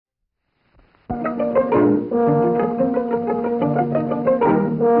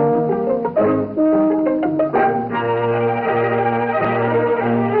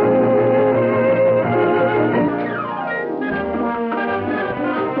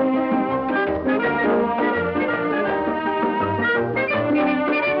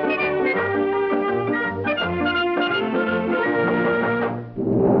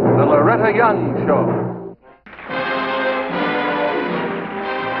Young Show.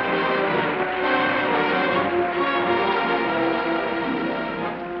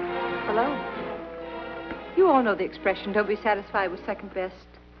 You all know the expression, don't be satisfied with second best.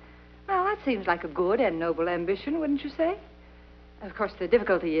 Well, that seems like a good and noble ambition, wouldn't you say? Of course, the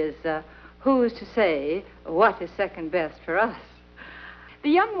difficulty is, who's to say what is second best for us?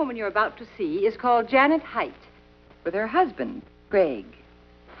 The young woman you're about to see is called Janet Hite, with her husband, Greg.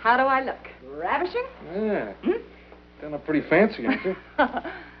 How do I look? Ravishing? Yeah. Done up pretty fancy, aren't you?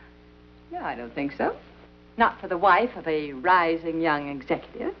 No, I don't think so. Not for the wife of a rising young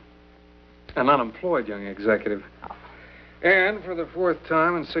executive. An unemployed young executive. And for the fourth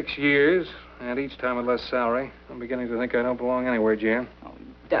time in 6 years, and each time with less salary, I'm beginning to think I don't belong anywhere, Jan. Oh,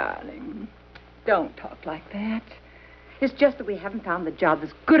 darling, don't talk like that. It's just that we haven't found the job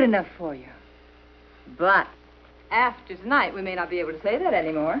that's good enough for you. But after tonight, we may not be able to say that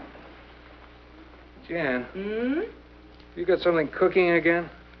anymore. Jan. You got something cooking again?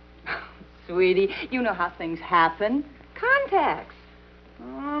 Sweetie, you know how things happen. Contacts.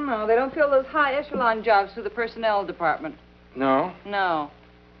 Oh, no, they don't fill those high echelon jobs through the personnel department. No? No.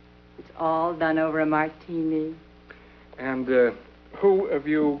 It's all done over a martini. And who have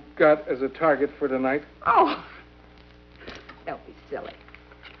you got as a target for tonight? Oh, don't be silly.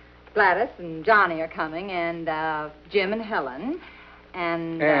 Gladys and Johnny are coming, and Jim and Helen,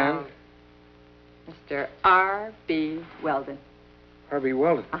 and Mr. R.B. Weldon. R.B.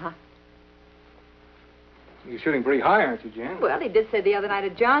 Weldon? Uh-huh. You're shooting pretty high, aren't you, Jan? Well, he did say the other night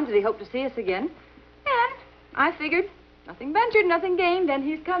at John's that he hoped to see us again. And I figured nothing ventured, nothing gained, and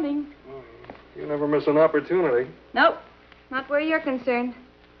he's coming. Oh, you never miss an opportunity. Nope, not where you're concerned.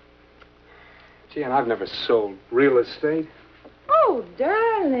 Jan, I've never sold real estate. Oh,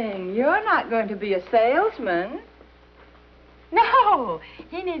 darling, you're not going to be a salesman. No,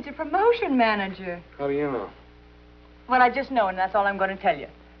 he needs a promotion manager. How do you know? Well, I just know, and that's all I'm going to tell you.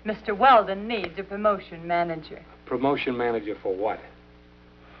 Mr. Weldon needs a promotion manager. Promotion manager for what?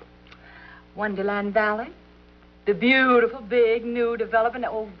 Wonderland Valley. The beautiful, big, new development.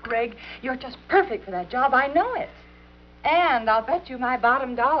 Oh, Greg, you're just perfect for that job. I know it. And I'll bet you my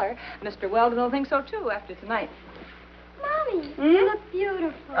bottom dollar, Mr. Weldon will think so, too, after tonight. Mommy, you look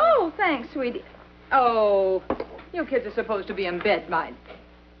beautiful. Oh, thanks, sweetie. Oh, you kids are supposed to be in bed, mind.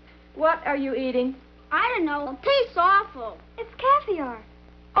 What are you eating? I don't know. It tastes awful. It's caviar.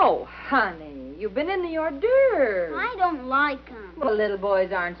 Oh, honey, you've been in the hors d'oeuvres. I don't like them. Well, little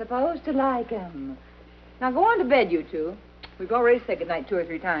boys aren't supposed to like them. Now, go on to bed, you two. We've already said goodnight 2 or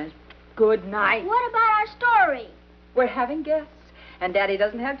 3 times. Good night. What about our story? We're having guests, and Daddy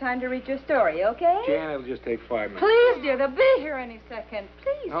doesn't have time to read your story, okay? Jan, it'll just take 5 minutes. Please, dear, they'll be here any second.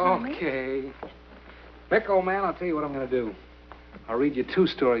 Please, honey. Okay. Vic, old man, I'll tell you what I'm going to do. I'll read you 2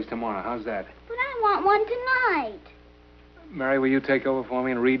 stories tomorrow. How's that? But I want one tonight. Mary, will you take over for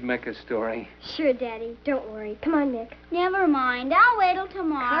me and read Mick a story? Sure, Daddy. Don't worry. Come on, Nick. Never mind. I'll wait till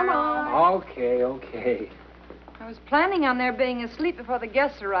tomorrow. Come on. Okay. I was planning on their being asleep before the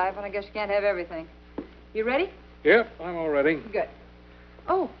guests arrive, and I guess you can't have everything. You ready? Yep, I'm all ready. Good.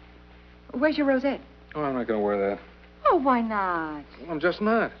 Oh, where's your rosette? Oh, I'm not going to wear that. Oh, why not? I'm just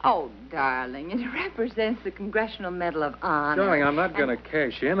not. Oh, darling, it represents the Congressional Medal of Honor. Darling, I'm not going to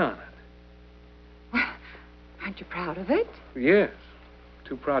cash in on it. Well, aren't you proud of it? Yes.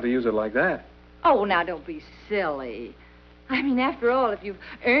 Too proud to use it like that. Oh, now, don't be silly. I mean, after all, if you've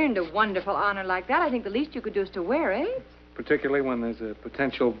earned a wonderful honor like that, I think the least you could do is to wear it. Particularly when there's a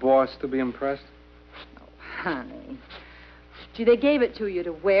potential boss to be impressed. Oh, honey. Gee, they gave it to you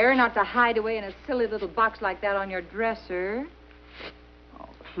to wear, not to hide away in a silly little box like that on your dresser. Oh,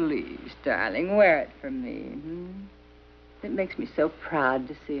 please, darling, wear it for me. It makes me so proud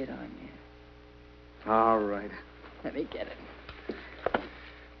to see it on you. All right. Let me get it.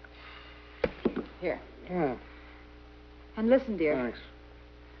 Here. Yeah. And listen, dear. Thanks.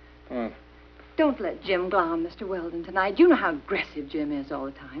 What? Don't let Jim glom Mr. Weldon tonight. You know how aggressive Jim is all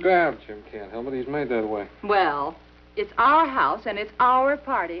the time. Jim can't help it. He's made that way. Well, it's our house and it's our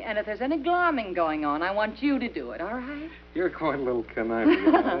party, and if there's any glomming going on, I want you to do it, all right? You're quite a little conniving.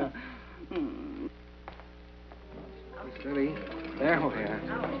 Steady. There we are.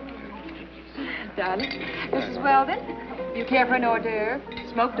 Darling, Mrs. Weldon, you care for an hors d'oeuvre?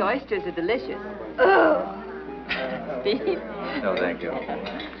 Smoked oysters are delicious. Steve? No, thank you.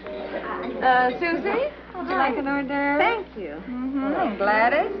 Susie, would you like an hors d'oeuvre? Thank you. And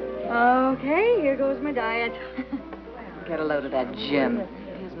Gladys? Okay, here goes my diet. Get a load of that Jim.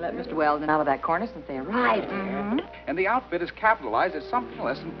 His let Mr. Weldon out of that corner since they arrived. And the outfit is capitalized at something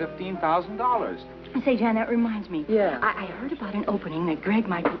less than $15,000. Say, Jan, that reminds me. Yeah. I heard about an opening that Greg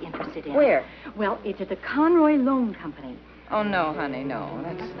might be interested in. Where? Well, it's at the Conroy Loan Company. Oh, no, honey, no.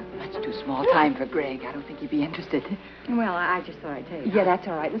 That's too small time for Greg. I don't think he'd be interested. Well, I just thought I'd tell you. Yeah, that's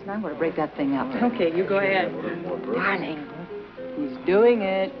all right. Listen, I'm going to break that thing up. Okay, you go ahead. Darling, he's doing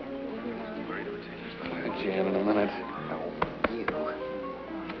it. Jan, in a minute.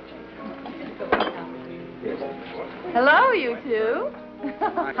 Hello, you two.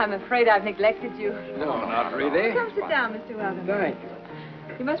 I'm afraid I've neglected you. No, not really. Come sit down, Mr. Weldon. Thank you.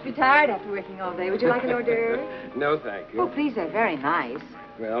 You must be tired after working all day. Would you like an hors d'oeuvre? No, thank you. Oh, please, they're very nice.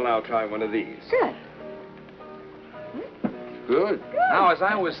 Well, I'll try one of these. Good. Good. Now, as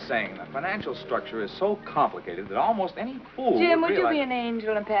I was saying, the financial structure is so complicated that almost any fool Jim, would you realize... be an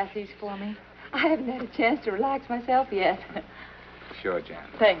angel and pass these for me? I haven't had a chance to relax myself yet. Sure, Jan.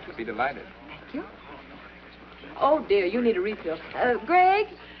 Thank you. Be delighted. Thank you. Oh, dear, you need a refill. Greg,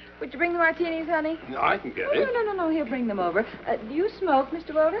 would you bring the martinis, honey? No, I can get it. No, he'll bring them over. Do you smoke,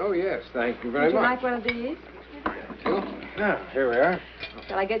 Mr. Weldon? Oh, yes, thank you very Would you much. like one of these? Now, here we are.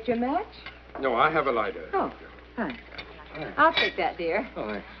 Shall I get you a match? No, I have a lighter. Oh, fine. I'll take that, dear. Oh,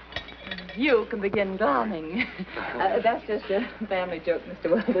 thanks. You can begin glomming. That's just a family joke,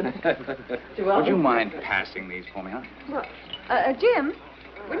 Mr. Weldon. Mr. Weldon? Would you mind passing these for me, huh? Well, Jim,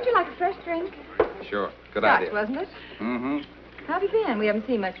 wouldn't you like a fresh drink? Sure. Good Scotch, idea. wasn't it? Mm-hmm. How have you been? We haven't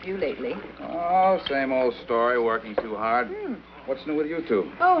seen much of you lately. Oh, same old story, working too hard. What's new with you two?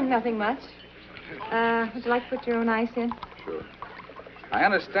 Oh, nothing much. Would you like to put your own ice in? Sure. I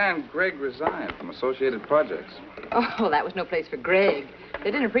understand Greg resigned from Associated Projects. Oh, that was no place for Greg.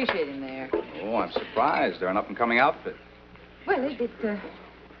 They didn't appreciate him there. Oh, I'm surprised. They're an up-and-coming outfit. Well, it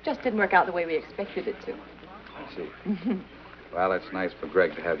just didn't work out the way we expected it to. I see. Well, it's nice for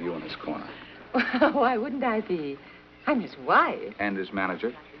Greg to have you in his corner. Why wouldn't I be? I'm his wife. And his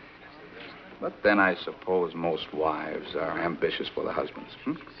manager. But then I suppose most wives are ambitious for their husbands.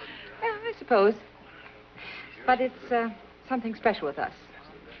 Yeah, I suppose. But it's something special with us.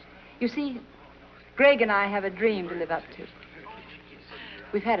 You see, Greg and I have a dream to live up to.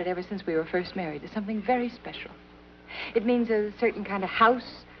 We've had it ever since we were first married. It's something very special. It means a certain kind of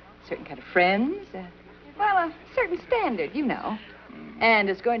house, a certain kind of friends, a certain standard, you know. And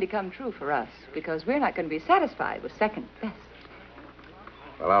it's going to come true for us because we're not going to be satisfied with second best.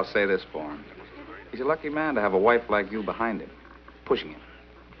 Well, I'll say this for him. He's a lucky man to have a wife like you behind him, pushing him.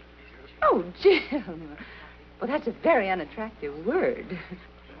 Oh, Jim. Well, that's a very unattractive word.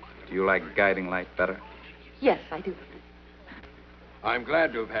 Do you like guiding light better? Yes, I do. I'm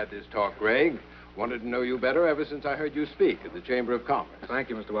glad to have had this talk, Greg. Wanted to know you better ever since I heard you speak at the Chamber of Commerce. Thank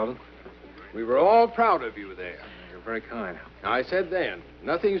you, Mr. Weldon. We were all proud of you there. You're very kind. I said then,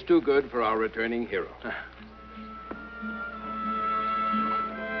 nothing's too good for our returning hero.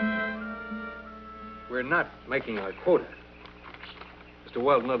 We're not making our quota. Mr.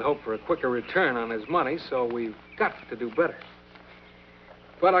 Weldon had hoped for a quicker return on his money, so we've got to do better.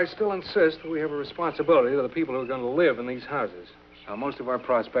 But I still insist that we have a responsibility to the people who are going to live in these houses. Now, most of our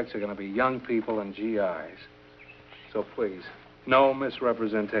prospects are going to be young people and GIs. So please, no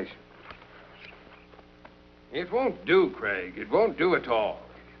misrepresentation. It won't do, Craig. It won't do at all.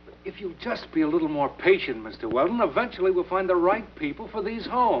 If you'll just be a little more patient, Mr. Weldon, eventually we'll find the right people for these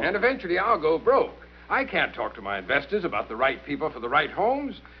homes. And eventually I'll go broke. I can't talk to my investors about the right people for the right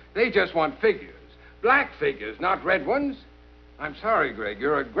homes. They just want figures. Black figures, not red ones. I'm sorry, Greg.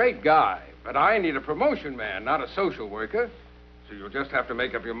 You're a great guy. But I need a promotion man, not a social worker. So you'll just have to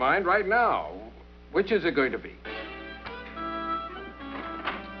make up your mind right now. Which is it going to be?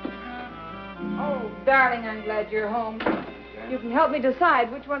 Oh, darling, I'm glad you're home. You can help me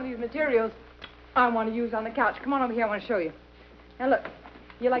decide which one of these materials I want to use on the couch. Come on over here. I want to show you. Now, look.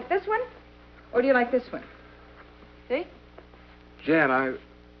 You like this one? Or do you like this one? See? Jan,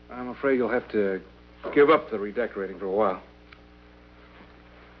 I'm afraid you'll have to give up the redecorating for a while.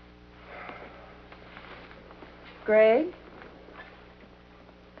 Greg?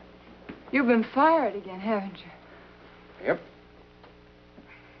 You've been fired again, haven't you? Yep.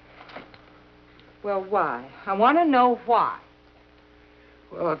 Well, why? I want to know why.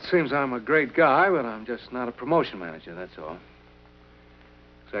 Well, it seems I'm a great guy, but I'm just not a promotion manager, that's all.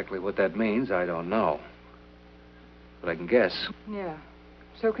 Exactly what that means, I don't know. But I can guess. Yeah,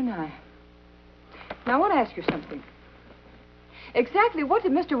 so can I. Now, I want to ask you something. Exactly what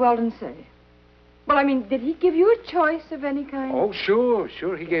did Mr. Weldon say? Well, I mean, did he give you a choice of any kind? Oh, sure.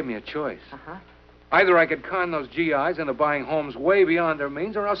 He gave me a choice. Uh-huh. Either I could con those GIs into buying homes way beyond their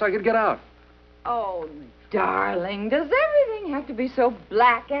means, or else I could get out. Oh, darling, does everything have to be so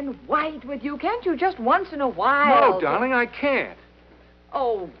black and white with you? Can't you just once in a while... No, darling, I can't.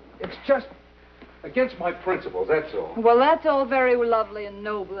 Oh, It's just against my principles, that's all. well, that's all very lovely and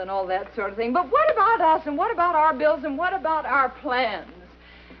noble and all that sort of thing. But what about us, and what about our bills, and what about our plans?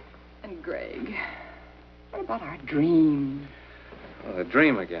 And Greg, what about our dream? Oh, the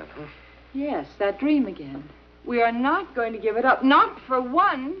dream again, huh? Yes, that dream again. We are not going to give it up, not for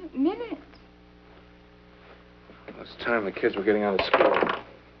 1 minute. Well, it's time the kids were getting out of school.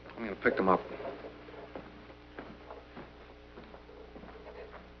 I'm going to pick them up.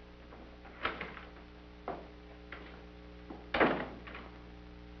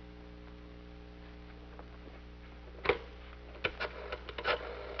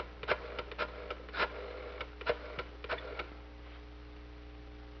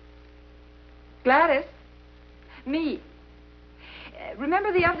 Gladys, me.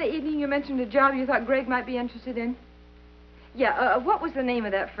 Remember the other evening you mentioned a job you thought Greg might be interested in? Yeah, what was the name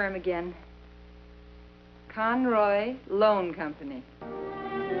of that firm again? Conroy Loan Company.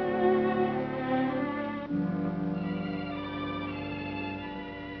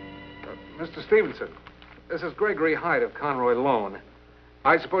 Mr. Stevenson, this is Gregory Hite of Conroy Loan.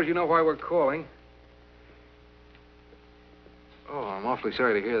 I suppose you know why we're calling. Oh, I'm awfully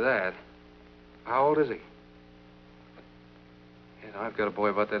sorry to hear that. How old is he? You know, I've got a boy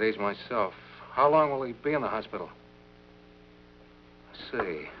about that age myself. How long will he be in the hospital? I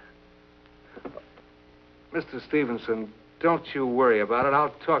see. Mr. Stevenson, don't you worry about it.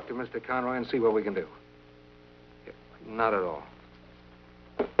 I'll talk to Mr. Conroy and see what we can do. Yeah, not at all.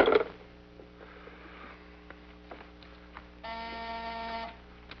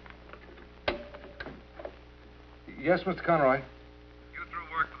 Yes, Mr. Conroy. You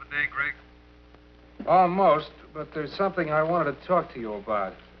through work for the day, Greg? Almost, but there's something I wanted to talk to you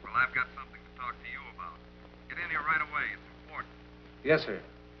about. Well, I've got something to talk to you about. Get in here right away. It's important. Yes, sir.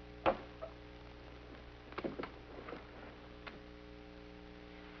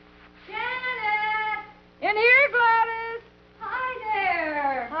 Janet! In here, Gladys! Hi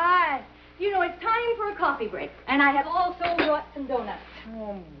there. Hi. You know, it's time for a coffee break. And I have also brought some donuts.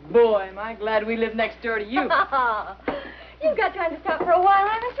 Oh, boy, am I glad we live next door to you. You've got time to stop for a while,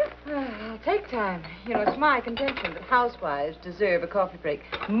 huh, mister? I'll take time. You know, it's my contention that housewives deserve a coffee break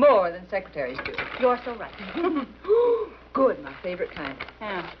more than secretaries do. You're so right. Good, my favorite kind.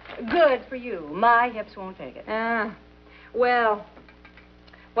 Yeah. Good for you. My hips won't take it. Well,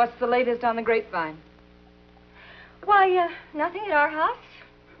 what's the latest on the grapevine? Why, nothing at our house.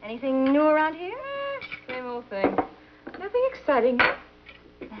 Anything new around here? Same old thing. Nothing exciting.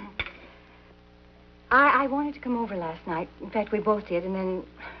 I wanted to come over last night. In fact, we both did, and then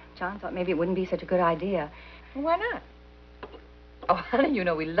John thought maybe it wouldn't be such a good idea. Why not? Oh, honey, you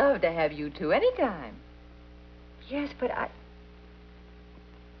know we love to have you two anytime. Yes, but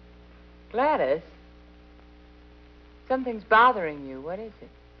Gladys, something's bothering you. What is it?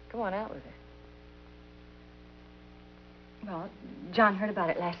 Come on, out with it. Well, John heard about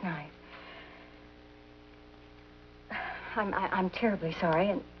it last night. I'm terribly sorry,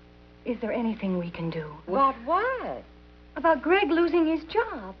 and is there anything we can do? About what? About Greg losing his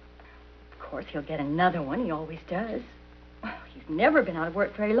job. Of course, he'll get another one. He always does. Well, he's never been out of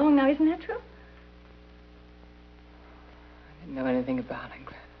work very long now, isn't that true? I didn't know anything about it,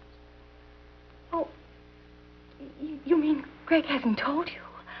 Gladys. Oh, you mean Greg hasn't told you?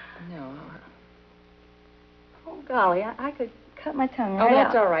 No. Oh, golly, I could cut my tongue Oh, right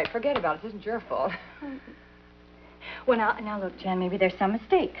that's out. all right. Forget about it. It isn't your fault. Well, now, look, Jan, maybe there's some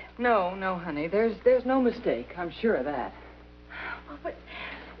mistake. No, honey. There's no mistake. I'm sure of that. Well, but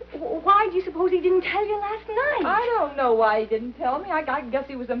why do you suppose he didn't tell you last night? I don't know why he didn't tell me. I guess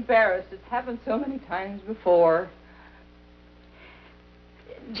he was embarrassed. It's happened so many times before.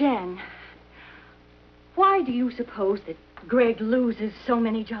 Jan, why do you suppose that Greg loses so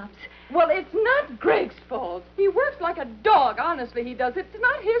many jobs? Well, it's not Greg's fault. He works like a dog. Honestly, he does. It's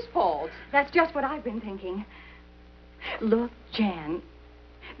not his fault. That's just what I've been thinking. Look, Jan,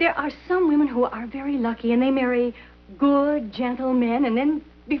 there are some women who are very lucky, and they marry good, gentle men, and then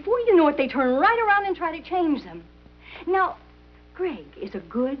before you know it, they turn right around and try to change them. Now, Greg is a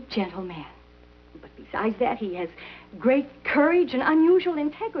good, gentle man. But besides that, he has great courage and unusual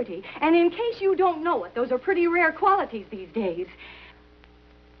integrity. And in case you don't know it, those are pretty rare qualities these days.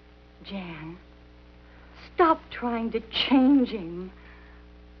 Jan, stop trying to change him.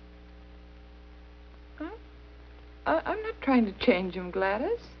 I'm not trying to change him,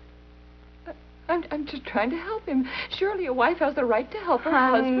 Gladys. I'm just trying to help him. Surely a wife has the right to help her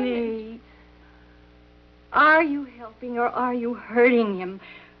husband. Honey, are you helping or are you hurting him?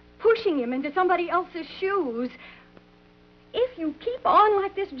 pushing him into somebody else's shoes. If you keep on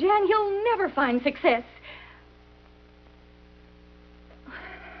like this, Jan, he'll never find success.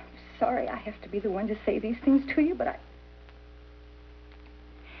 Sorry I have to be the one to say these things to you, but I...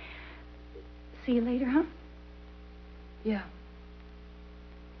 See you later, huh? Yeah.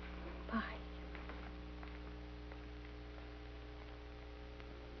 Bye.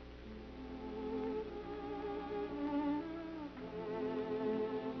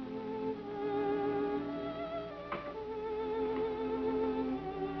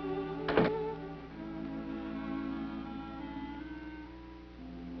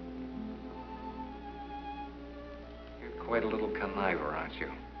 You're quite a little conniver, aren't you?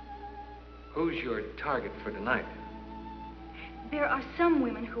 Who's your target for tonight? There are some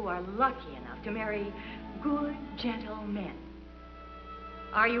women who are lucky enough to marry good, gentle men.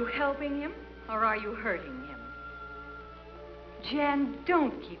 Are you helping him or are you hurting him? Jan,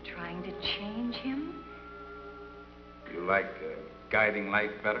 don't keep trying to change him. You like guiding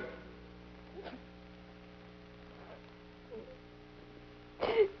light better?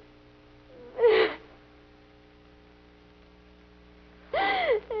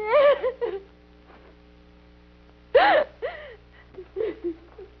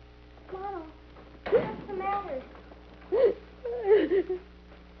 Mama, what's the matter?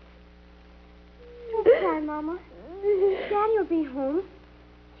 Don't cry, Mama. Daddy will be home.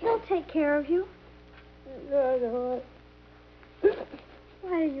 He'll take care of you. No.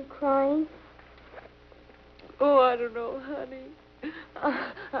 Why are you crying? Oh, I don't know, honey.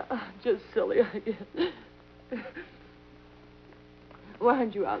 I'm just silly, I guess. Why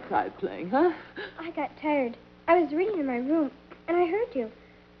aren't you outside playing, huh? I got tired. I was reading in my room, and I heard you.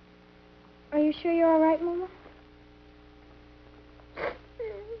 Are you sure you're all right, Mama?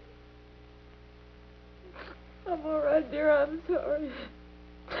 I'm all right, dear. I'm sorry.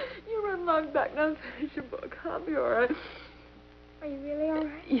 You run along back now and finish your book. I'll be all right. Are you really all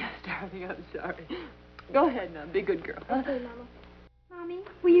right? Yes, darling, I'm sorry. Go ahead now. Be a good girl. Okay, Mama. Mommy,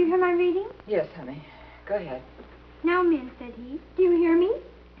 will you hear my reading? Yes, honey. Go ahead. Now, Min, said he, do you hear me?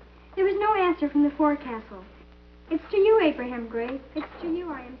 There was no answer from the forecastle. It's to you, Abraham Gray. It's to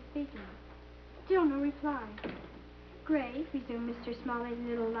you I am speaking. Still no reply. Gray, resumed Mr. Smalley a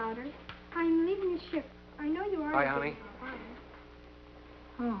little louder, I am leaving the ship. I know you are... Hi, honey.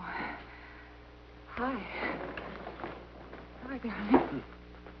 Oh. Hi. Hi, darling.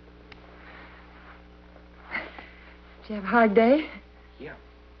 Did you have a hard day? Yeah.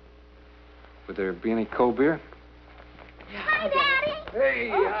 Would there be any cold beer? Hi, Daddy! Hey,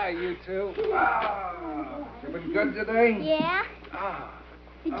 hi, you two. You been good today? Yeah? Ah.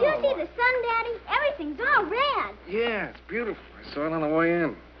 Did you see the sun, Daddy? Everything's all red. Yeah, it's beautiful. I saw it on the way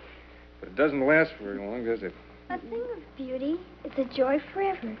in. But it doesn't last very long, does it? A thing of beauty. It's a joy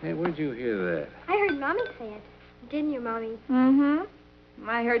forever. Hey, where'd you hear that? I heard Mommy say it. Didn't you, Mommy? Mm-hmm.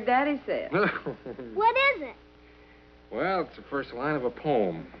 I heard Daddy say it. What is it? Well, it's the first line of a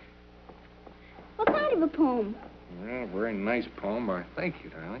poem. What kind of a poem? Well, a very nice poem by, thank you,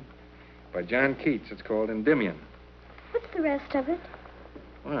 darling, by John Keats. It's called Endymion. What's the rest of it?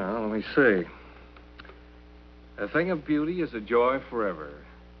 Well, let me see. A thing of beauty is a joy forever.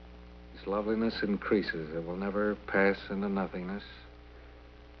 Its loveliness increases. It will never pass into nothingness,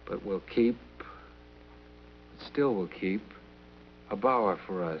 but will keep, it still will keep, a bower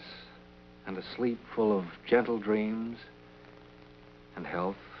for us, and a sleep full of gentle dreams, and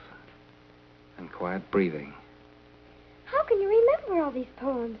health, and quiet breathing. How can you remember all these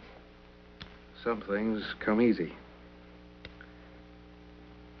poems? Some things come easy.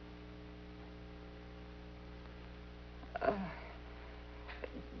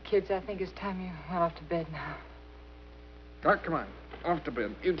 Kids, I think it's time you went off to bed now. Doc, come on. Off to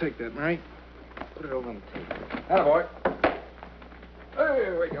bed. You take that, Mary. Put it over on the table. Attaboy.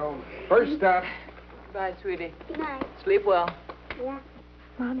 There we go. First stop. Bye, sweetie. Good night. Sleep well. Yeah.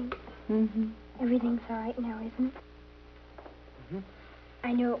 Mommy, Mm-hmm. everything's all right now, isn't it? Mm-hmm.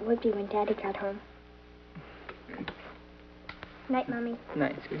 I knew it would be when Daddy got home. Night, Mommy.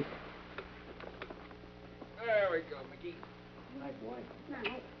 Night, sweetie. There we go, McGee. Night, boy.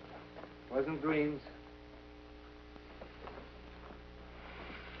 Night. Pleasant dreams.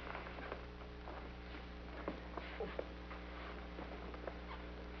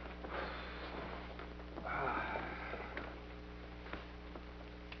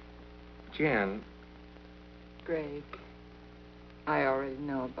 Jan. Greg, I already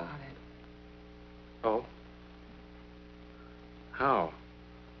know about it. Oh? How?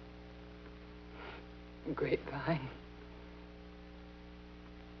 Grapevine.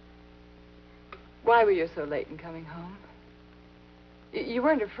 Why were you so late in coming home? You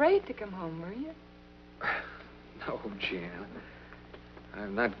weren't afraid to come home, were you? No, Jan.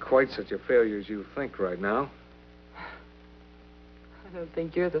 I'm not quite such a failure as you think right now. I don't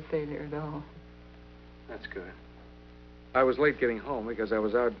think you're the failure at all. That's good. I was late getting home because I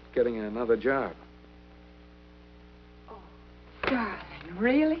was out getting another job. Oh, darling,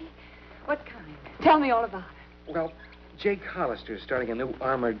 really? What kind? Tell me all about it. Well, Jake Hollister's starting a new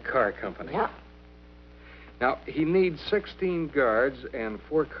armored car company. Yeah. Now, he needs 16 guards and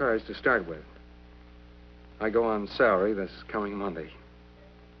 4 cars to start with. I go on salary this coming Monday.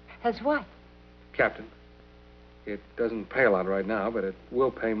 As what? Captain. It doesn't pay a lot right now, but it will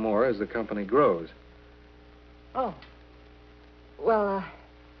pay more as the company grows. Oh. Well,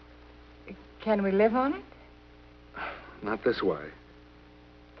 can we live on it? Not this way.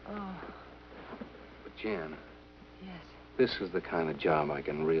 Oh. But, Jan. Yes. This is the kind of job I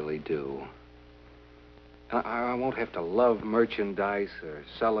can really do. I won't have to love merchandise or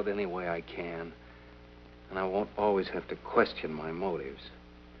sell it any way I can. And I won't always have to question my motives.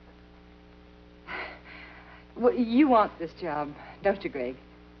 Well, you want this job, don't you, Greg?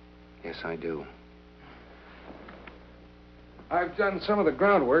 Yes, I do. I've done some of the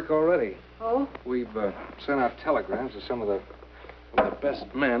groundwork already. Oh? We've sent out telegrams to some of the best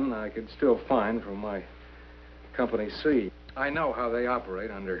men I could still find from my Company C. I know how they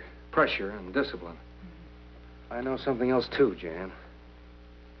operate under pressure and discipline. I know something else, too, Jan.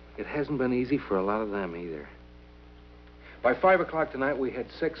 It hasn't been easy for a lot of them, either. By 5 o'clock tonight, we had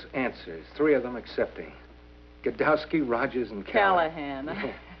 6 answers, 3 of them accepting. Godowski, Rogers, and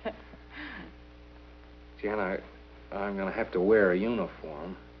Callahan. Jan, I'm going to have to wear a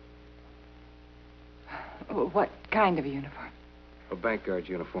uniform. What kind of a uniform? A bank guard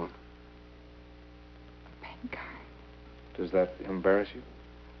uniform. A bank guard? Does that embarrass you?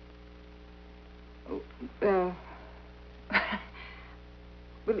 Well,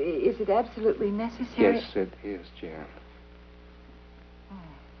 is it absolutely necessary? Yes, it is, Jan. Oh.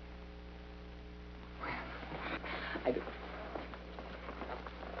 Well, I do.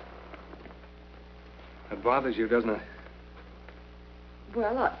 It bothers you, doesn't it?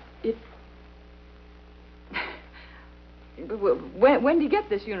 Well, when do you get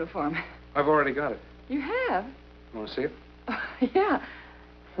this uniform? I've already got it. You have? Want to see it? Yeah.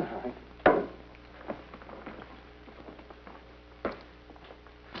 All right.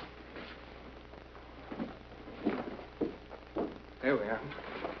 There we are.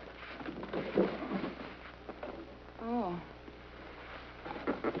 Oh.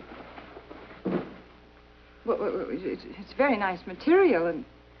 Well, it's very nice material,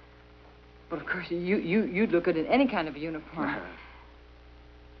 but of course you'd look good in any kind of uniform.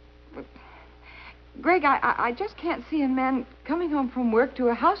 But, Greg, I just can't see a man coming home from work to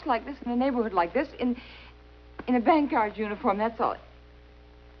a house like this in a neighborhood like this in a bank guard uniform. That's all.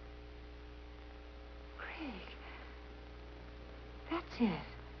 Greg, that's it.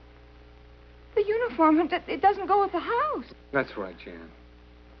 The uniform, it doesn't go with the house. That's right, Jan.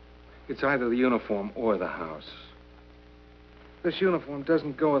 It's either the uniform or the house. This uniform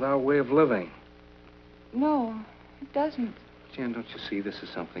doesn't go with our way of living. No, it doesn't. Jan, don't you see, this is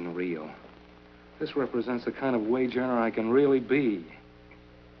something real. This represents the kind of wage earner I can really be.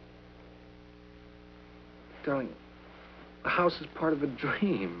 Darling, the house is part of a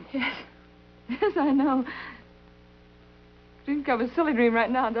dream. Yes. Yes, I know. Dream come a silly dream right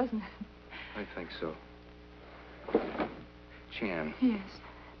now, doesn't it? I think so. Jan. Yes.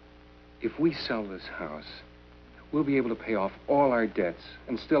 If we sell this house, we'll be able to pay off all our debts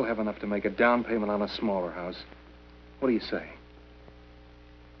and still have enough to make a down payment on a smaller house. What do you say?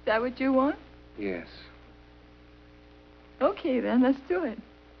 Is that what you want? Yes. Okay, then. Let's do it.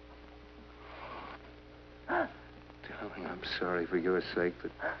 Darling, I'm sorry for your sake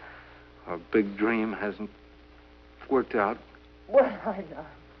that our big dream hasn't worked out. Well, I know.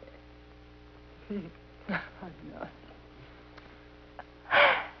 I know.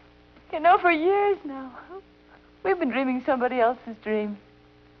 You know, for years now, we've been dreaming somebody else's dream.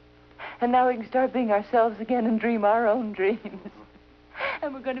 And now we can start being ourselves again and dream our own dreams.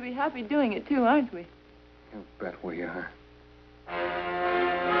 And we're going to be happy doing it, too, aren't we? You bet we are.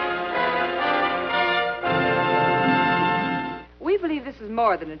 We believe this is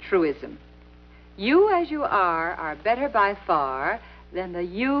more than a truism. You as you are better by far than the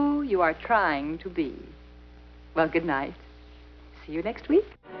you are trying to be. Well, good night. See you next week.